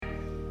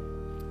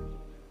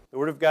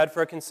Word of God for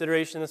our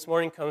consideration this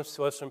morning comes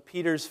to us from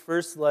Peter's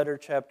first letter,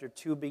 chapter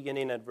 2,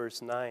 beginning at verse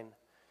 9.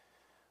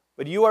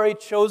 But you are a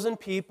chosen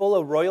people,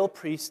 a royal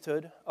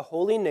priesthood, a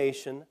holy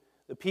nation,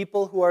 the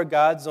people who are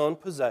God's own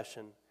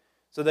possession,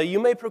 so that you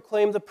may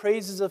proclaim the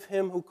praises of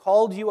Him who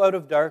called you out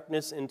of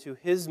darkness into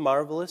His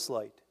marvelous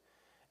light.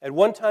 At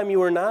one time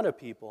you were not a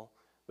people,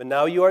 but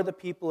now you are the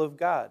people of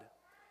God.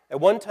 At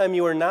one time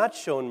you were not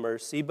shown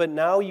mercy, but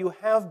now you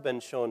have been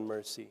shown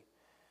mercy.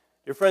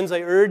 Dear friends, I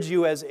urge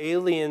you as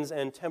aliens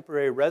and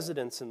temporary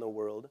residents in the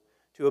world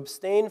to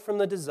abstain from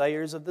the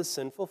desires of the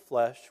sinful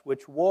flesh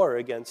which war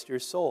against your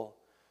soul.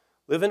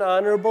 Live an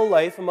honorable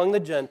life among the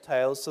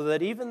Gentiles so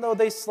that even though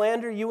they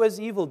slander you as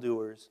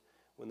evildoers,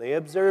 when they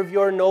observe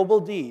your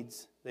noble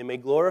deeds, they may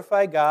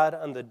glorify God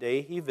on the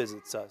day He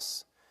visits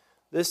us.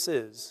 This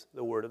is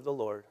the word of the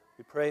Lord.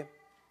 We pray.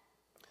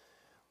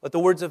 Let the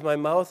words of my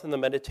mouth and the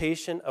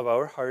meditation of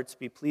our hearts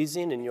be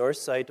pleasing in your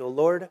sight, O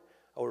Lord,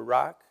 our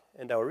rock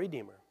and our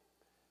Redeemer.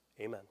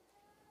 Amen.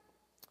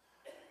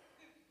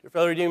 Dear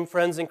fellow redeemed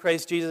friends in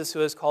Christ Jesus, who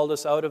has called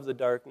us out of the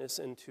darkness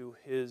into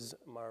His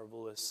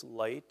marvelous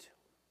light,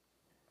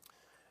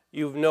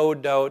 you've no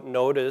doubt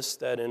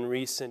noticed that in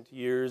recent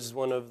years,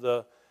 one of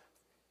the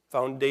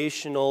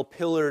foundational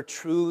pillar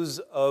truths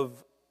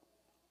of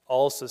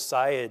all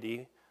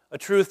society, a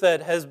truth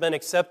that has been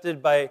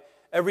accepted by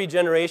every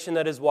generation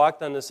that has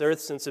walked on this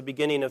earth since the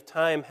beginning of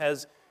time,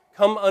 has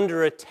come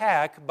under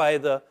attack by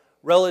the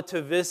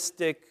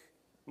relativistic,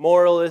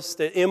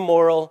 moralist,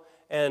 immoral,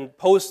 and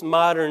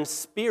postmodern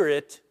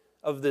spirit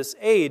of this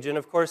age. And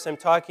of course, I'm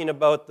talking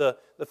about the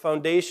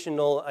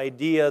foundational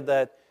idea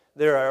that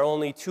there are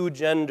only two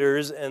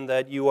genders and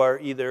that you are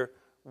either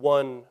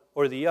one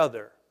or the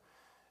other.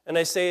 And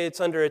I say it's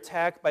under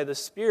attack by the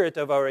spirit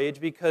of our age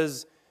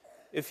because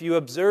if you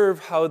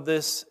observe how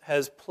this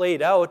has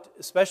played out,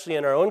 especially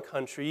in our own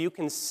country, you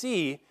can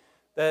see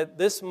that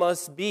this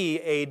must be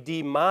a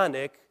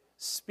demonic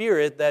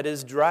spirit that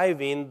is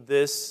driving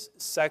this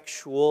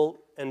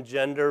sexual and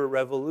gender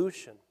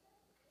revolution.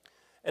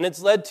 And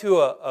it's led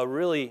to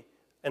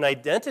an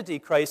identity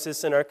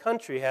crisis in our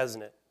country,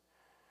 hasn't it?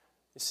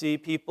 You see,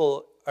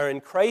 people are in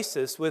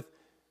crisis with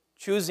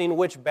choosing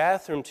which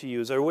bathroom to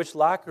use or which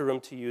locker room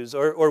to use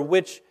or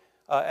which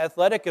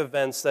athletic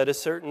events that a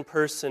certain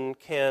person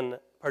can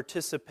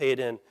participate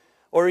in.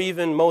 Or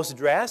even most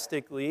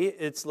drastically,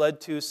 it's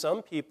led to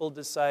some people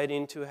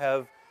deciding to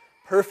have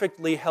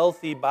perfectly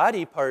healthy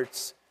body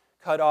parts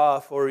cut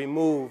off or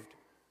removed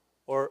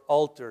or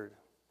altered.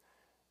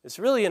 It's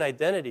really an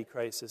identity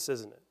crisis,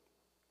 isn't it?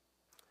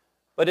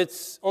 But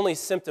it's only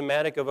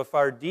symptomatic of a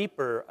far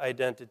deeper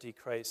identity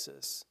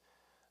crisis.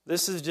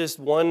 This is just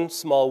one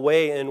small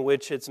way in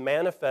which it's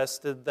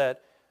manifested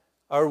that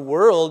our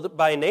world,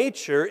 by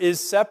nature, is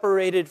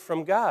separated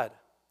from God.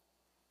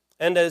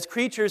 And as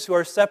creatures who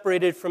are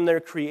separated from their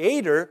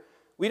Creator,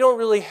 we don't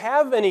really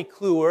have any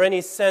clue or any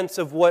sense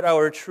of what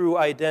our true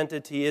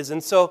identity is.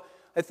 And so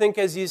I think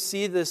as you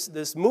see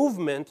this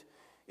movement,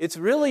 it's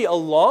really a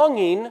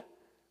longing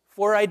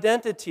for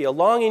identity, a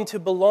longing to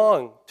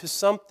belong to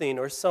something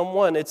or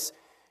someone. It's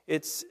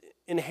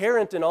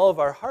inherent in all of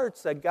our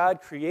hearts that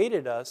God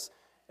created us,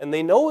 and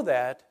they know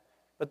that,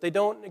 but they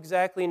don't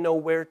exactly know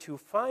where to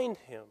find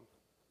Him.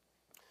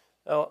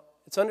 Now,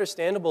 it's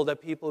understandable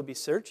that people would be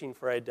searching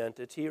for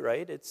identity,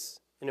 right? It's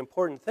an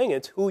important thing.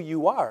 It's who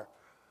you are.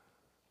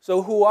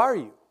 So who are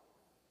you?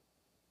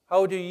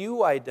 How do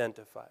you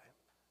identify?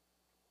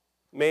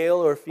 Male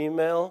or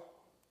female?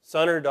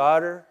 Son or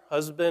daughter?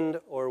 Husband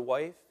or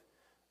wife?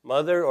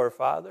 Mother or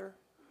father?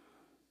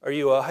 Are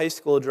you a high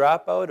school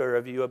dropout, or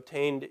have you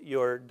obtained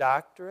your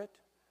doctorate?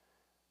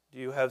 Do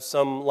you have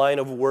some line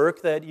of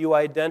work that you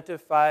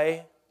identify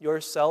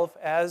yourself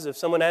as? If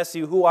someone asks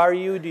you, who are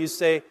you? Do you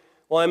say,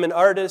 well, I'm an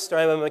artist, or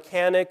I'm a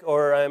mechanic,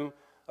 or I'm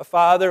a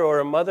father or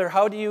a mother?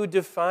 How do you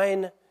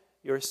define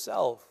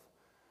yourself?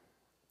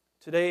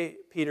 Today,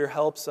 Peter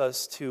helps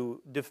us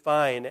to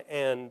define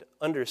and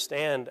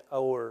understand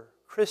our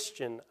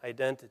Christian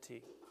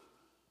identity.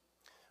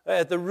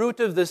 At the root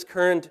of this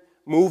current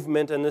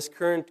movement and this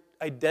current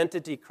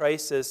identity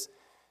crisis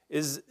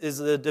is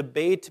the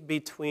debate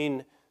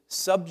between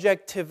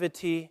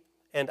subjectivity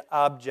and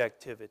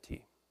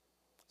objectivity.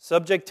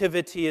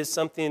 Subjectivity is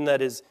something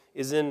that is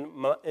in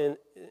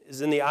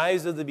the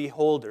eyes of the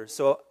beholder,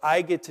 so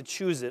I get to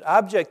choose it.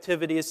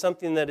 Objectivity is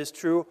something that is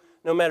true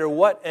no matter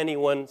what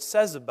anyone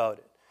says about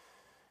it.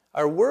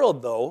 Our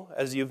world, though,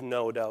 as you've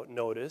no doubt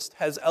noticed,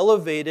 has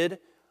elevated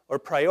or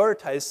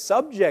prioritized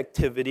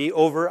subjectivity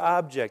over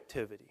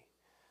objectivity.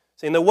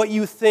 Saying that what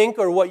you think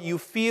or what you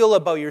feel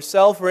about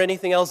yourself or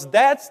anything else,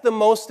 that's the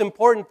most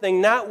important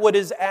thing, not what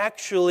is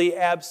actually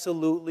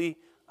absolutely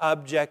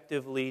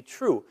objectively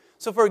true.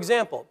 So, for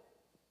example,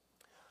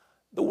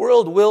 the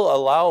world will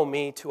allow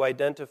me to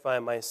identify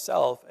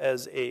myself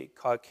as a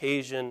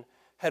Caucasian,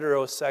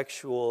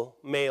 heterosexual,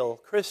 male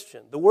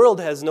Christian. The world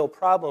has no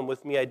problem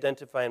with me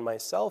identifying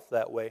myself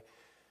that way,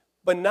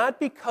 but not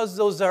because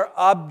those are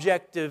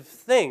objective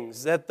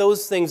things, that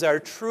those things are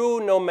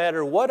true no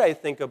matter what I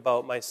think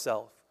about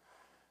myself.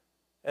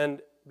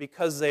 And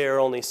because they are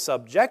only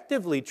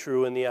subjectively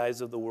true in the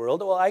eyes of the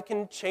world, well, I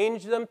can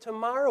change them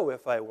tomorrow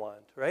if I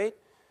want, right?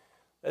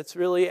 That's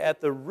really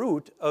at the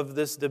root of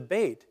this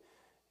debate,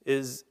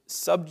 is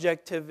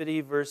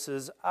subjectivity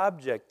versus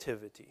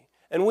objectivity.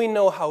 And we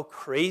know how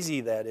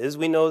crazy that is.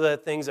 We know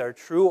that things are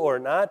true or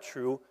not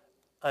true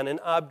on an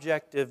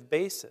objective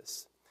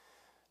basis.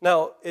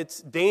 Now,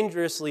 it's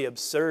dangerously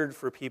absurd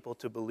for people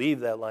to believe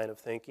that line of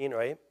thinking,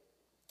 right?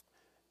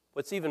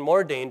 What's even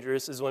more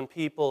dangerous is when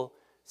people,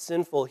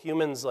 sinful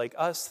humans like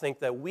us, think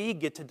that we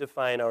get to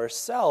define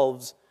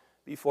ourselves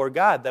before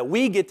God, that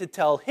we get to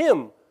tell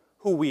Him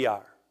who we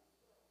are.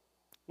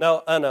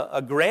 Now, on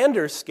a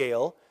grander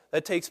scale,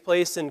 that takes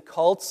place in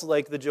cults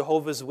like the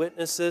Jehovah's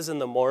Witnesses and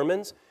the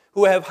Mormons,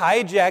 who have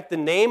hijacked the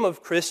name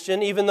of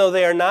Christian. Even though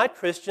they are not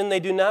Christian, they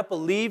do not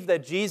believe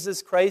that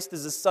Jesus Christ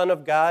is the Son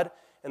of God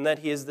and that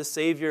He is the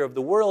Savior of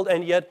the world,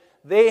 and yet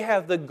they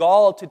have the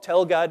gall to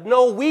tell God,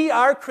 no, we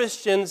are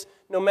Christians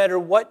no matter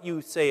what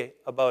you say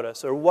about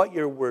us or what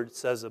your word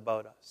says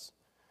about us.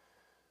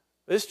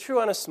 But it's true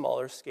on a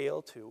smaller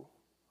scale too.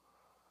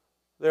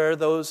 There are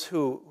those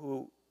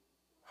who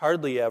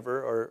hardly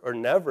ever or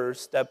never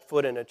step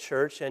foot in a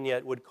church and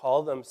yet would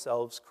call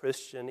themselves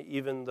Christian,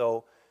 even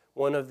though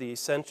one of the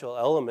essential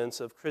elements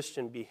of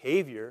Christian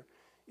behavior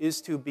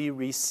is to be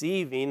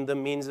receiving the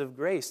means of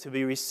grace, to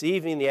be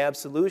receiving the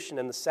absolution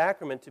and the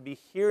sacrament, to be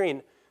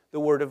hearing the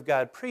Word of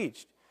God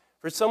preached.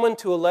 For someone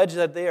to allege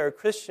that they are a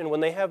Christian when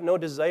they have no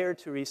desire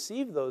to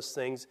receive those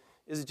things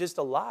is just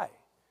a lie.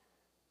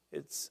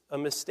 It's a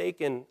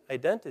mistaken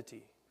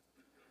identity.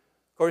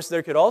 Of course,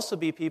 there could also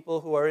be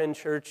people who are in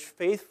church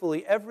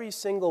faithfully every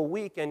single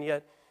week, and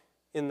yet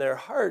in their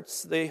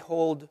hearts they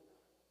hold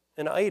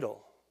an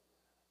idol.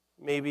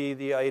 Maybe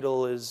the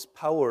idol is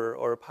power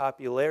or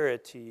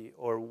popularity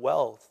or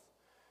wealth.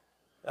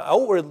 Now,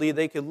 outwardly,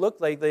 they could look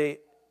like they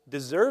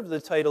deserve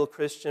the title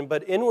Christian,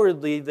 but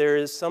inwardly there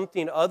is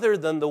something other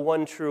than the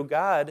one true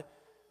God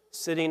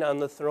sitting on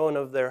the throne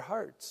of their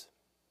hearts.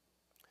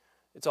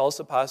 It's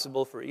also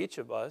possible for each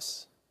of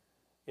us,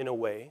 in a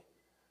way,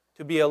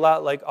 to be a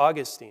lot like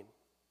Augustine.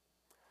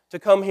 To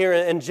come here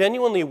and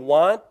genuinely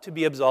want to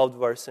be absolved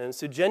of our sins,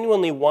 to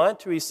genuinely want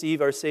to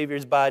receive our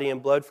Savior's body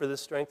and blood for the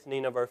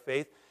strengthening of our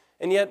faith.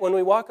 And yet, when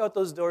we walk out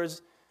those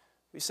doors,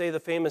 we say the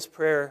famous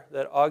prayer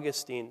that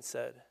Augustine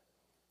said.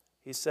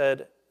 He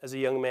said, as a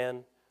young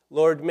man,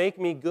 Lord, make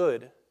me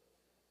good,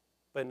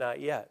 but not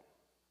yet.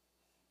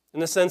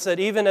 In the sense that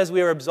even as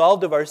we are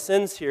absolved of our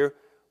sins here,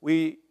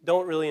 we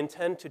don't really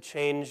intend to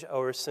change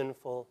our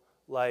sinful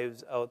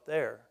lives out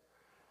there.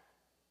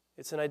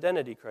 It's an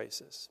identity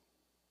crisis.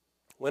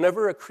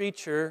 Whenever a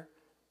creature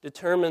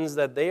determines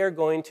that they are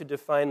going to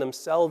define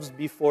themselves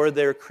before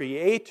their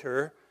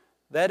Creator,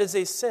 that is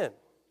a sin.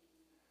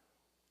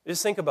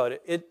 Just think about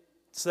it.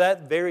 It's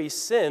that very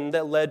sin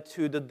that led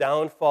to the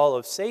downfall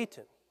of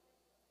Satan,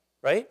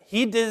 right?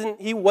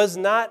 He was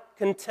not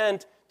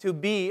content to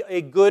be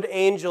a good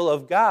angel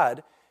of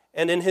God,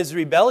 and in his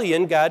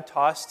rebellion, God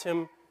tossed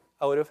him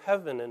out of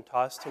heaven and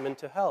tossed him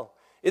into hell.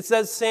 It's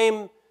that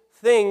same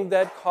thing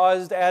that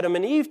caused Adam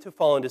and Eve to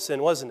fall into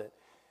sin, wasn't it?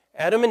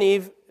 Adam and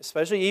Eve,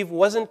 especially Eve,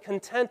 wasn't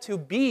content to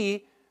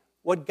be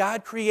what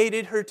God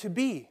created her to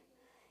be.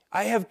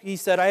 He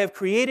said, I have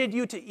created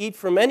you to eat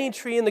from any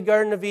tree in the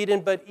Garden of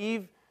Eden, but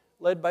Eve,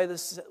 led by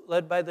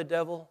the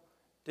devil,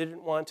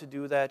 didn't want to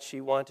do that. She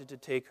wanted to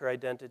take her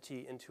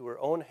identity into her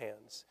own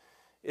hands.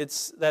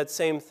 It's that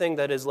same thing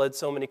that has led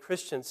so many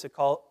Christians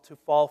to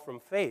fall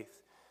from faith.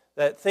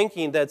 That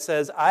thinking that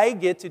says, I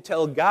get to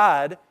tell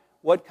God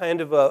what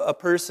kind of a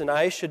person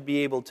I should be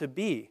able to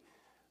be.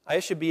 I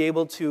should be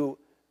able to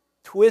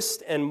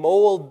twist and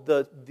mold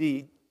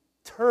the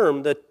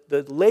term,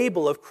 the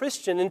label of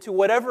Christian into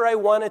whatever I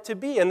want it to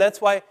be. And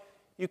that's why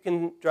you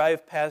can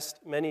drive past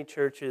many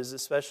churches,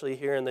 especially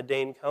here in the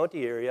Dane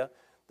County area,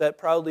 that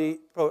proudly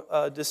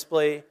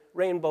display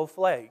rainbow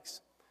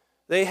flags.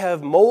 They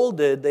have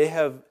molded, they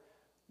have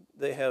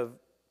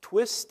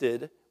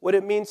twisted what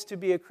it means to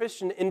be a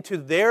Christian into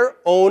their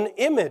own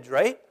image,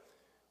 right?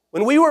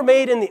 When we were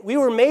made in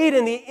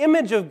the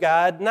image of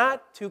God,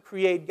 not to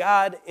create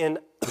God in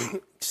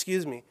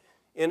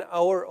in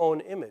our own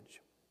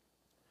image.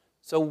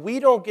 So we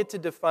don't get to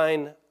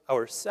define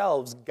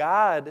ourselves.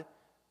 God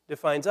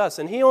defines us.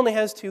 And he only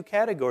has two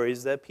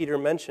categories that Peter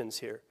mentions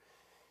here.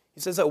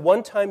 He says, at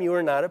one time you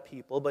were not a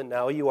people, but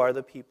now you are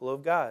the people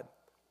of God.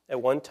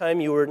 At one time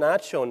you were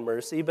not shown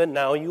mercy, but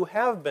now you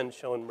have been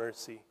shown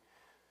mercy.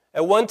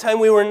 At one time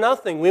we were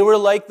nothing. We were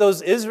like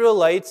those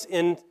Israelites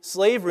in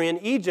slavery in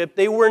Egypt.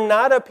 They were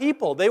not a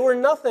people. They were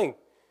nothing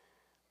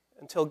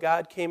until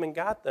God came and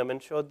got them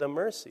and showed them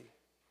mercy.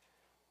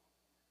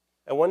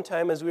 At one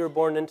time, as we were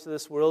born into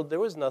this world, there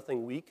was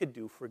nothing we could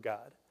do for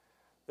God.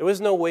 There was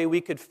no way we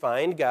could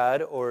find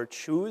God or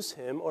choose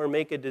Him or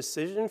make a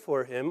decision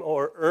for Him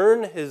or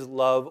earn His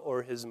love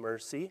or His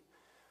mercy.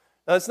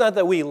 Now, it's not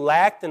that we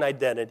lacked an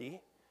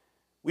identity.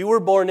 We were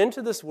born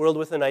into this world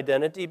with an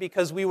identity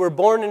because we were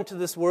born into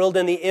this world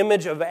in the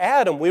image of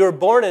Adam. We were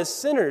born as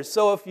sinners.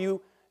 So if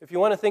you if you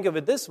want to think of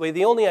it this way,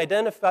 the only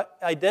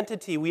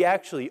identity we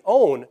actually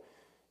own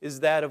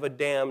is that of a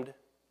damned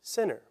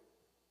sinner.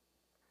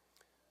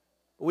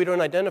 But we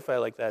don't identify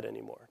like that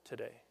anymore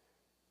today.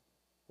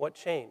 What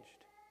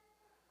changed?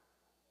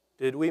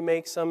 Did we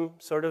make some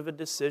sort of a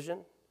decision?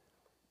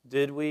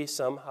 Did we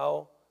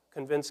somehow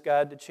convince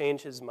God to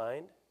change his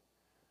mind?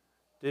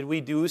 Did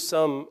we do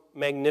some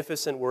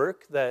magnificent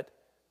work that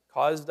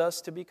caused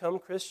us to become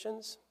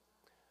Christians?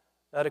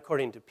 Not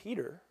according to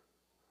Peter.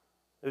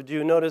 Do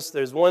you notice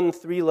there's one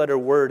 3-letter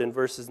word in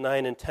verses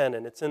 9 and 10,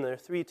 and it's in there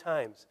 3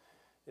 times.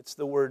 It's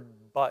the word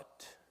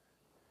but.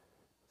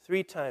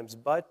 3 times,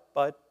 but.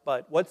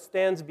 What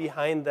stands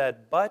behind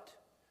that but?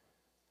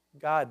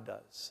 God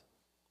does.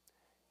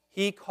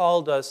 He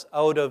called us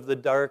out of the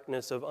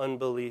darkness of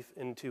unbelief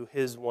into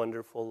his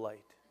wonderful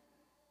light.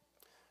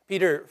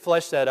 Peter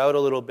fleshed that out a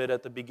little bit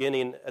at the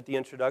beginning, at the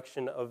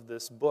introduction of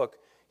this book.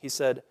 He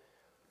said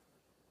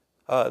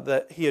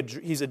that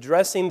he's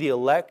addressing the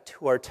elect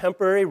who are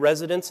temporary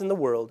residents in the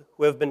world,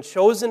 who have been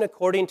chosen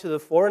according to the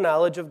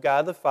foreknowledge of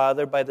God the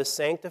Father by the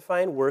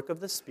sanctifying work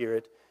of the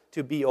Spirit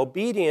to be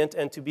obedient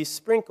and to be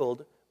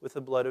sprinkled with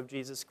the blood of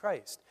Jesus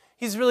Christ.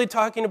 He's really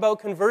talking about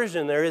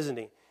conversion there, isn't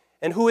he?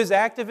 And who is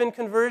active in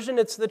conversion?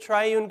 It's the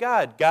triune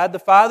God. God the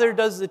Father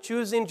does the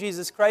choosing,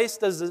 Jesus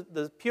Christ does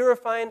the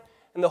purifying,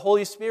 and the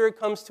Holy Spirit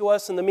comes to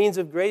us in the means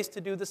of grace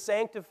to do the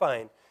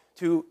sanctifying,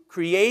 to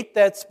create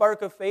that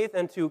spark of faith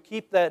and to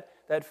keep that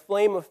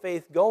flame of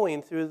faith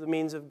going through the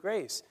means of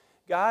grace.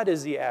 God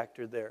is the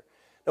actor there.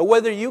 Now,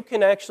 whether you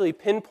can actually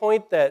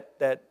pinpoint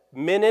that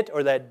minute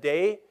or that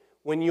day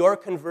when your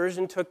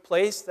conversion took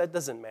place, that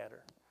doesn't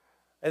matter.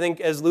 I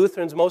think as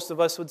Lutherans, most of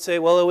us would say,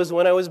 well, it was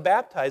when I was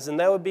baptized, and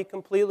that would be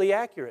completely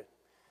accurate.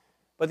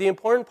 But the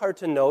important part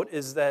to note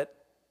is that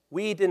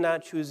we did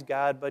not choose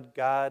God, but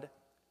God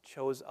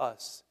chose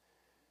us,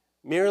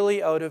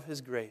 merely out of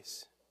his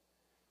grace.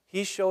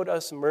 He showed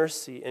us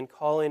mercy in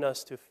calling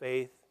us to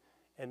faith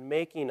and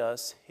making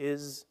us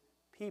his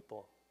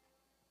people.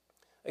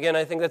 Again,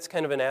 I think that's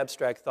kind of an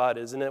abstract thought,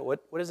 isn't it?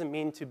 What does it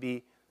mean to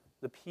be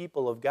the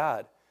people of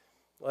God?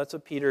 Well, that's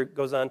what Peter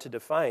goes on to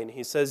define.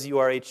 He says, you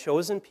are a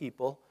chosen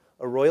people,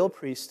 a royal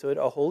priesthood,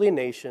 a holy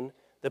nation,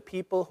 the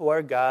people who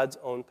are God's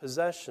own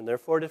possession. There are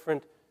 4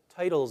 different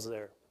titles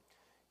there.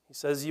 He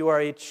says, you are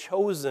a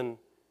chosen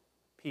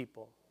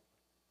people.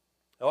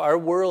 Now, our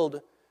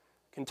world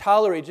can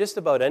tolerate just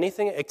about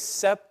anything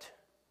except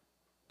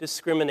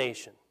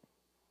discrimination.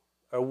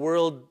 Our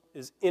world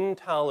is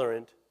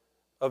intolerant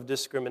of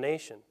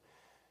discrimination.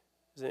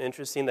 Isn't it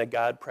interesting that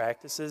God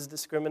practices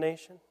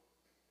discrimination?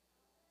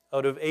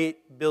 Out of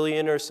 8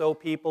 billion or so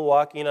people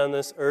walking on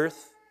this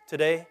earth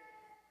today,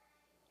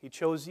 he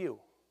chose you.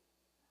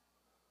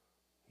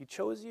 He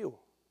chose you.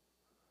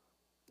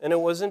 And it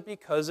wasn't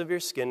because of your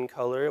skin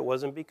color. It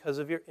wasn't because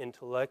of your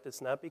intellect.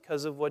 It's not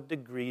because of what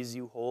degrees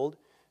you hold.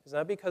 It's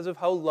not because of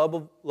how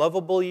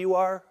lovable you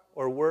are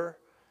or were,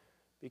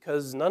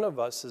 because none of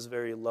us is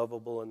very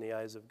lovable in the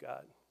eyes of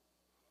God.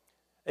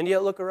 And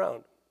yet look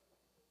around.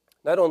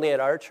 Not only at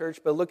our church,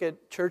 but look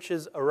at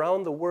churches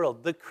around the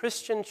world. The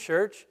Christian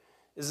church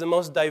is the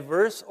most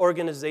diverse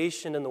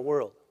organization in the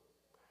world,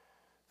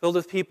 filled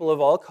with people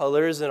of all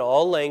colors and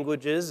all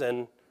languages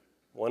and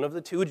one of the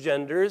 2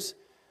 genders.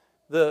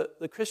 The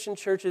Christian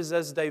church is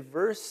as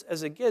diverse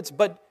as it gets,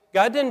 but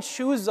God didn't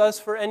choose us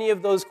for any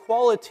of those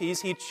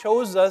qualities. He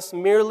chose us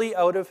merely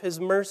out of his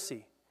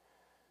mercy.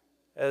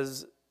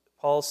 As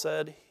Paul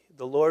said,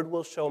 the Lord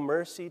will show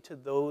mercy to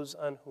those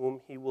on whom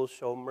he will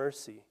show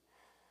mercy.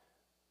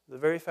 The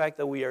very fact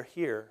that we are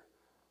here,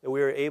 that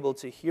we are able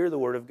to hear the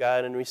word of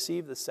God and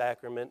receive the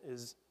sacrament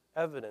is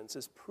evidence,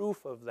 is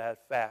proof of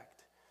that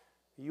fact.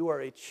 You are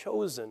a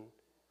chosen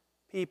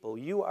people.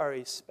 You are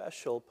a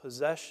special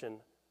possession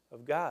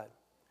of God.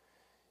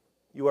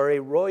 You are a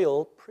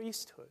royal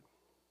priesthood.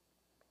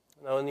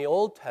 Now, in the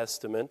Old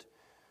Testament,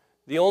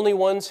 the only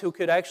ones who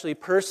could actually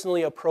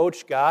personally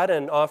approach God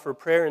and offer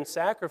prayer and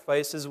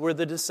sacrifices were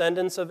the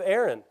descendants of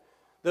Aaron.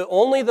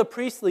 Only the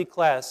priestly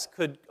class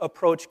could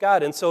approach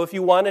God. And so if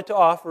you wanted to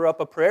offer up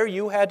a prayer,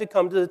 you had to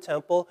come to the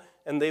temple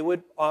and they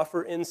would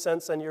offer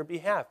incense on your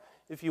behalf.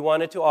 If you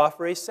wanted to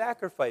offer a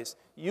sacrifice,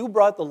 you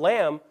brought the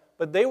lamb,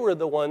 but they were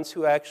the ones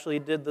who actually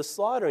did the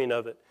slaughtering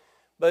of it.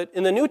 But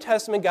in the New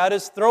Testament, God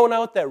has thrown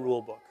out that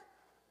rule book.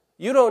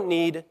 You don't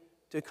need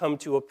to come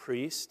to a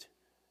priest.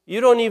 You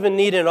don't even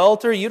need an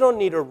altar. You don't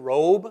need a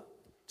robe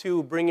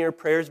to bring your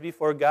prayers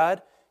before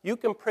God. You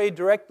can pray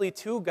directly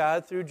to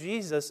God through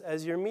Jesus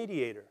as your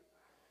mediator.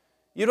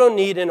 You don't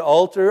need an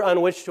altar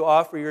on which to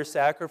offer your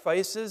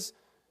sacrifices.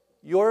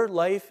 Your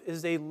life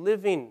is a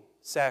living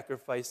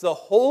sacrifice. The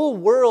whole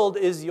world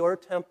is your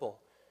temple.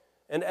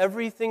 And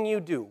everything you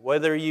do,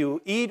 whether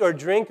you eat or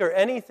drink or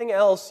anything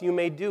else you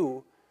may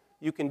do,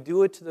 you can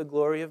do it to the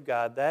glory of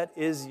God. That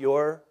is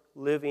your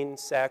living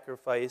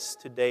sacrifice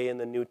today in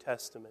the New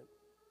Testament.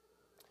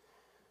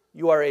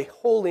 You are a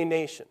holy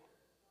nation.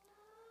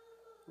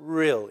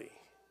 Really?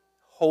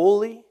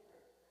 Holy?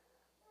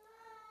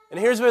 And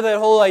here's where that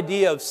whole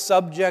idea of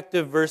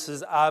subjective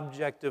versus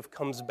objective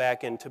comes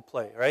back into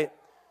play, right?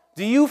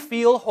 Do you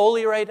feel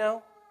holy right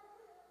now?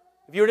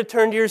 If you were to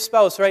turn to your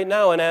spouse right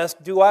now and ask,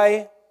 do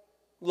I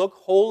look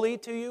holy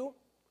to you?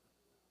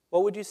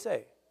 What would you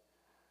say?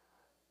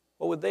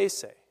 What would they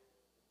say?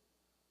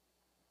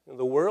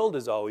 The world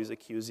is always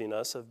accusing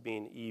us of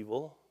being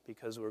evil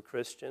because we're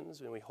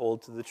Christians and we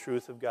hold to the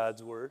truth of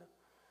God's word.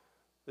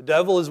 The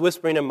devil is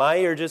whispering in my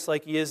ear just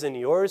like he is in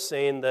yours,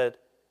 saying that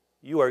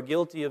you are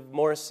guilty of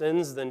more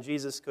sins than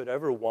Jesus could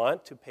ever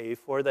want to pay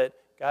for, that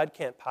God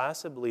can't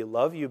possibly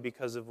love you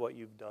because of what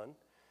you've done.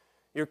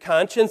 Your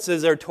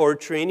consciences are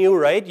torturing you,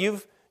 right?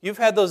 You've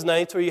had those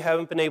nights where you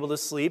haven't been able to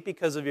sleep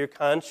because of your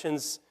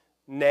conscience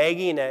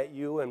nagging at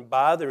you and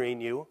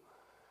bothering you.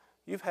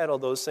 You've had all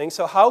those things.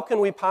 So how can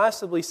we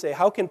possibly say,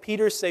 how can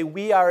Peter say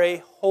we are a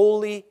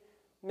holy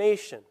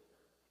nation?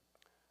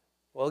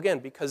 Well, again,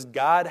 because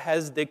God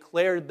has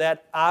declared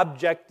that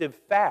objective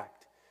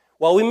fact.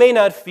 While we may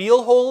not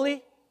feel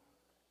holy,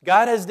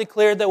 God has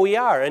declared that we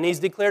are, and He's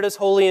declared us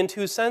holy in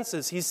two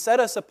senses. He's set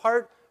us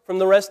apart from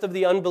the rest of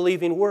the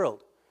unbelieving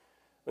world.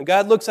 When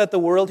God looks at the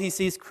world, He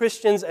sees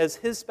Christians as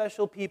His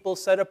special people,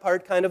 set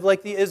apart kind of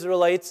like the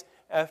Israelites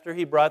after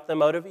He brought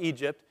them out of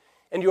Egypt.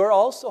 And you are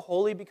also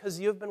holy because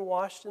you have been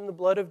washed in the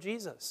blood of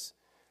Jesus.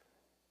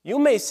 You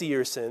may see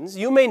your sins,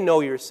 you may know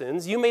your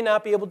sins, you may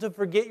not be able to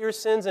forget your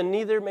sins, and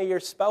neither may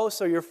your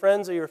spouse or your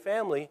friends or your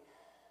family,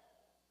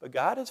 but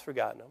God has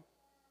forgotten them.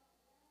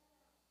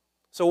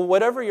 So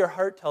whatever your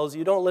heart tells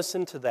you, don't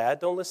listen to that.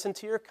 Don't listen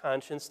to your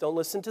conscience. Don't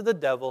listen to the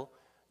devil.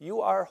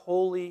 You are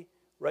holy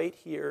right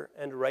here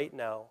and right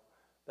now.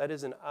 That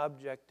is an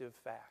objective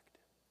fact.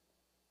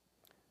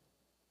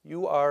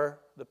 You are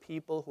the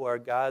people who are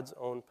God's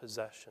own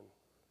possession.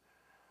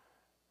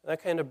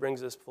 That kind of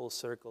brings us full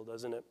circle,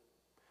 doesn't it?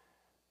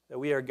 That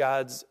we are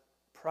God's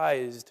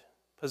prized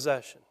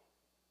possession.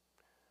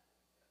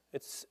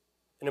 It's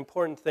an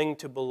important thing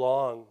to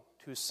belong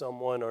to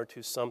someone or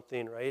to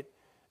something, right?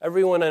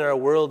 Everyone in our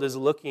world is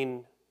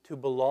looking to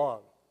belong.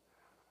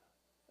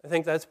 I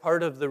think that's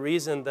part of the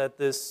reason that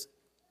this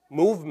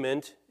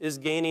movement is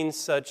gaining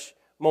such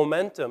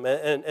momentum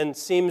and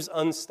seems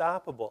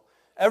unstoppable.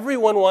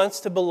 Everyone wants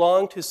to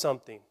belong to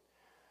something.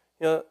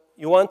 You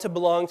want to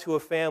belong to a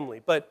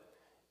family, but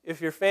if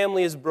your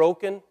family is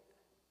broken,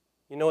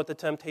 you know what the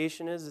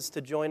temptation is? It's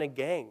to join a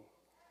gang.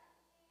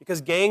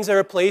 Because gangs are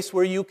a place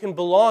where you can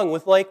belong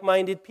with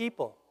like-minded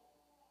people.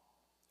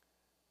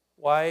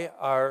 Why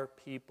are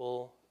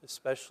people,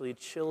 especially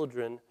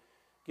children,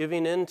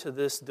 giving in to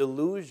this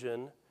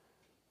delusion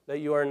that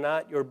you are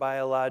not your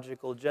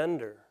biological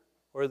gender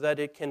or that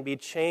it can be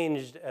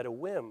changed at a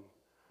whim?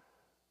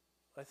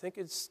 I think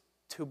it's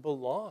to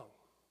belong,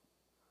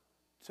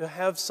 to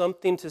have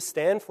something to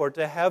stand for,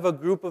 to have a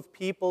group of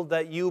people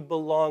that you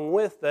belong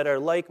with that are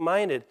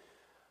like-minded.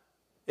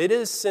 It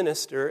is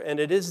sinister and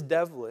it is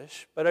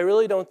devilish, but I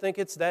really don't think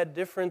it's that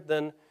different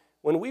than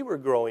when we were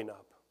growing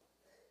up.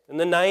 In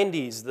the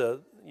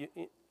 90s,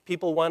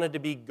 people wanted to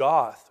be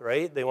goth,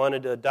 right? They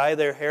wanted to dye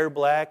their hair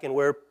black and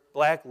wear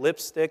black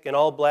lipstick and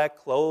all black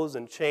clothes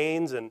and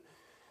chains and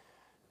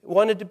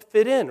wanted to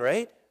fit in,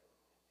 right?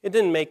 It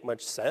didn't make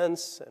much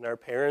sense, and our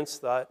parents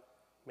thought,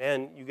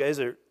 man, you guys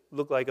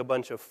look like a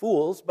bunch of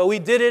fools, but we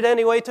did it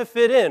anyway to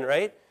fit in,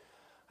 right?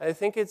 I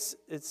think it's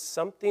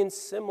something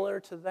similar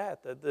to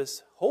that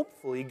this,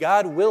 hopefully,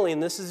 God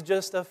willing, this is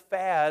just a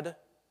fad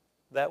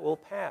that will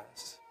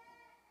pass.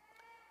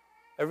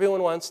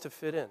 Everyone wants to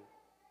fit in.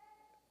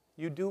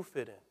 You do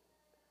fit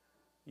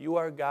in. You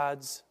are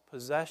God's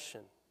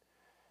possession.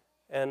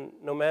 And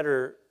no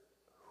matter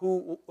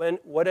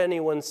what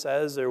anyone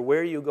says or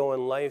where you go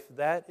in life,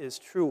 that is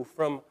true.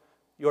 From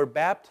your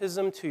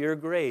baptism to your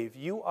grave,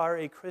 you are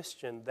a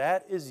Christian.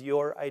 That is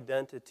your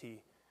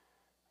identity.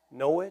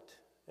 Know it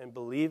and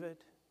believe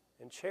it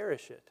and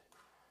cherish it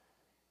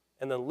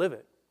and then live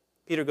it.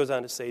 Peter goes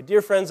on to say,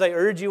 "Dear friends, I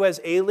urge you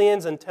as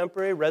aliens and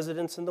temporary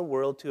residents in the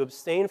world to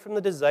abstain from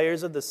the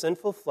desires of the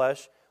sinful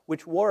flesh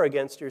which war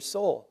against your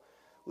soul.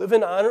 Live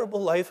an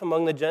honorable life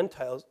among the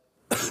Gentiles,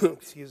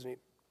 excuse me,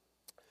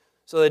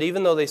 so that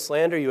even though they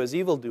slander you as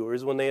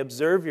evildoers, when they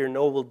observe your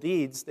noble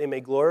deeds, they may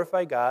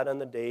glorify God on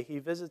the day He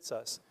visits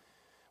us."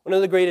 One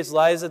of the greatest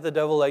lies that the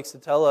devil likes to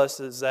tell us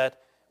is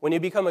that when you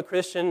become a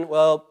Christian,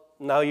 well,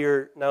 now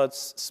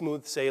it's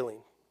smooth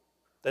sailing.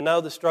 That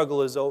now the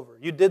struggle is over.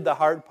 You did the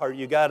hard part.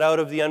 You got out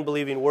of the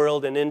unbelieving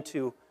world and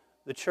into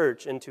the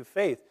church, into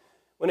faith.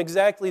 When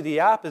exactly the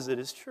opposite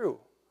is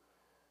true.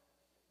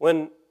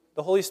 When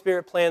the Holy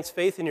Spirit plants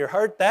faith in your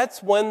heart,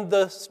 that's when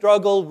the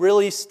struggle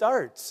really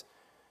starts.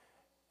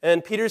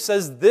 And Peter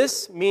says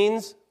this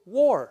means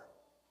war.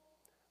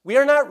 We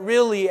are not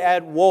really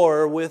at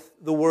war with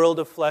the world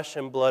of flesh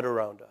and blood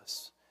around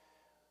us.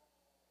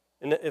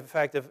 And in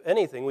fact, if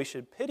anything, we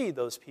should pity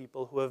those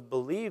people who have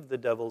believed the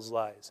devil's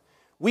lies.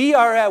 We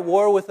are at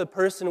war with the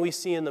person we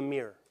see in the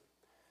mirror.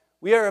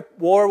 We are at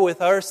war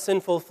with our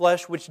sinful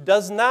flesh, which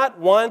does not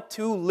want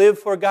to live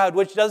for God,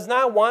 which does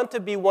not want to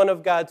be one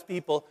of God's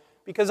people,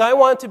 because I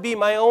want to be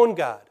my own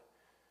God.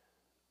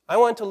 I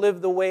want to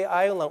live the way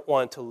I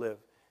want to live.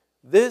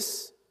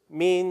 This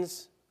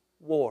means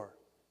war.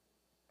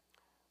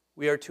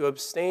 We are to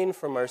abstain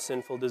from our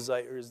sinful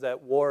desires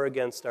that war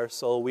against our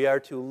soul. We are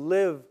to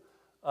live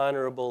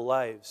honorable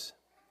lives.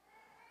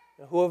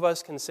 Now, who of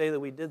us can say that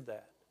we did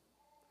that?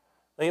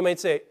 Now you might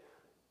say,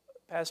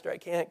 Pastor, I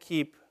can't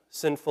keep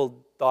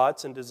sinful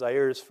thoughts and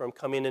desires from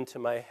coming into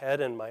my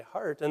head and my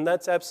heart. And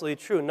that's absolutely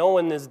true. No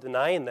one is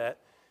denying that.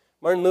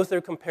 Martin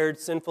Luther compared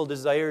sinful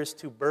desires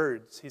to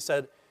birds. He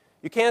said,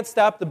 you can't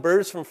stop the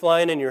birds from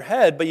flying in your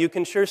head, but you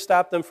can sure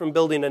stop them from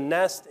building a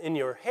nest in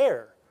your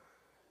hair.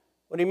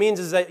 What he means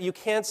is that you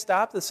can't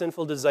stop the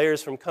sinful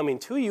desires from coming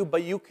to you,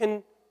 but you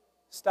can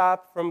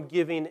stop from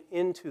giving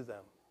into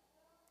them.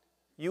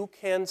 You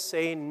can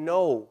say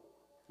no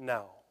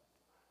now.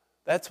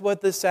 That's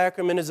what this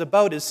sacrament is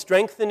about, is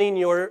strengthening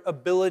your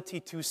ability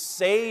to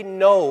say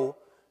no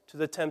to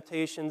the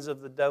temptations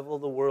of the devil,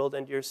 the world,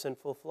 and your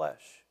sinful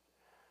flesh.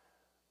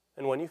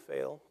 And when you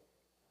fail,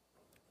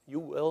 you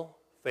will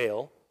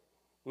fail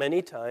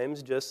many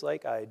times, just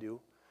like I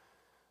do,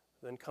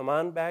 then come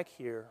on back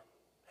here,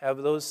 have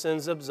those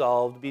sins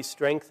absolved, be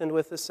strengthened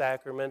with the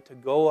sacrament to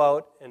go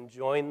out and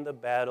join the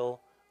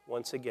battle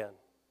once again.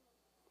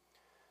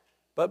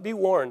 But be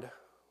warned,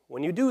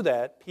 when you do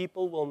that,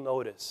 people will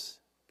notice,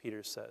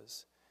 Peter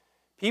says.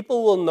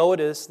 People will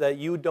notice that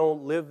you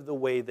don't live the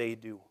way they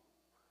do,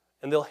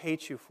 and they'll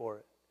hate you for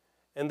it,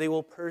 and they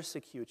will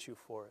persecute you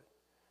for it,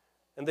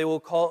 and they will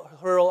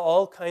hurl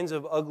all kinds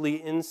of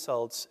ugly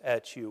insults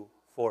at you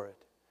for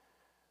it.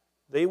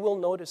 They will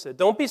notice it.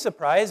 Don't be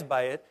surprised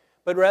by it,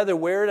 but rather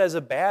wear it as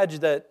a badge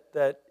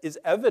that is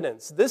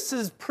evidence. This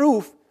is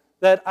proof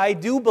that I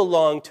do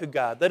belong to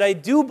God, that I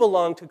do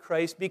belong to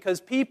Christ,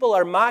 because people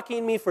are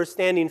mocking me for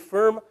standing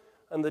firm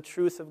on the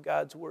truth of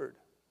God's word.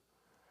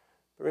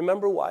 But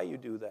remember why you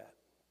do that.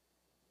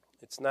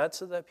 It's not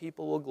so that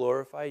people will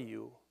glorify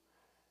you.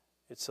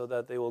 It's so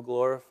that they will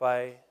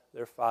glorify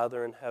their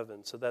Father in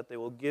heaven, so that they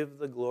will give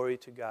the glory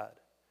to God.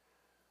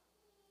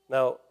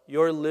 Now,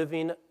 your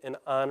living an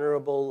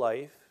honorable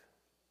life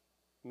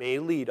may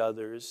lead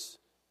others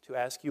to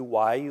ask you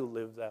why you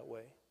live that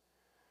way.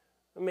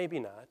 Or maybe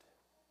not.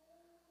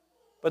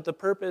 But the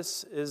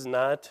purpose is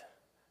not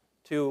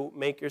to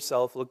make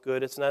yourself look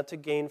good. It's not to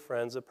gain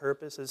friends. The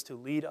purpose is to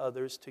lead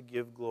others to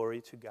give glory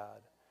to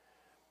God.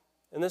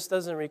 And this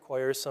doesn't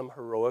require some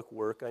heroic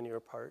work on your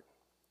part.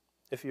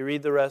 If you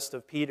read the rest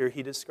of Peter,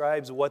 he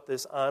describes what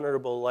this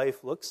honorable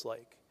life looks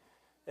like.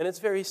 And it's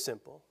very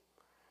simple.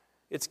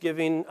 It's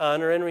giving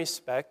honor and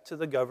respect to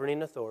the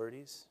governing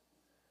authorities.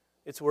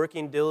 It's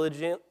working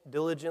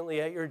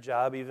diligently at your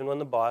job even when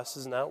the boss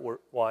is not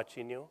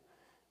watching you.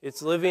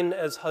 It's living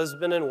as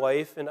husband and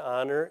wife in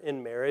honor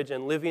in marriage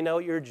and living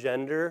out your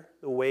gender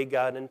the way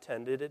God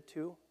intended it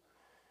to.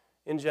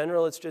 In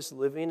general, it's just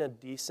living a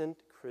decent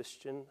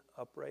Christian,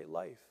 upright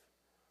life.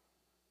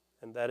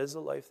 And that is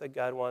the life that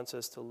God wants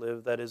us to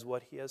live. That is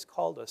what he has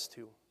called us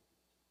to.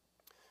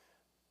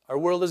 Our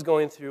world is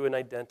going through an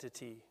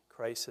identity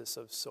crisis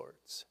of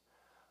sorts.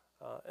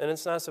 And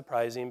it's not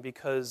surprising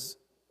because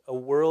a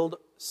world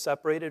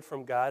separated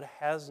from God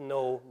has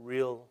no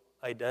real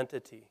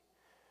identity.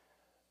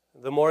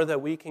 The more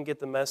that we can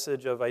get the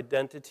message of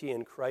identity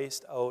in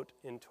Christ out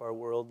into our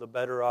world, the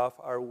better off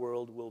our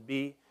world will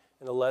be,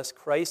 and the less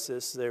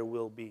crisis there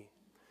will be.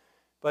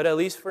 But at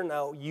least for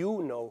now,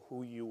 you know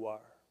who you are.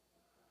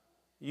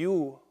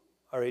 You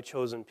are a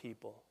chosen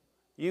people.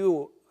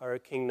 You are a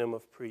kingdom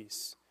of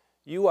priests.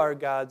 You are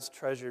God's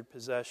treasured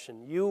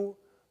possession. You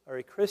are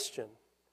a Christian.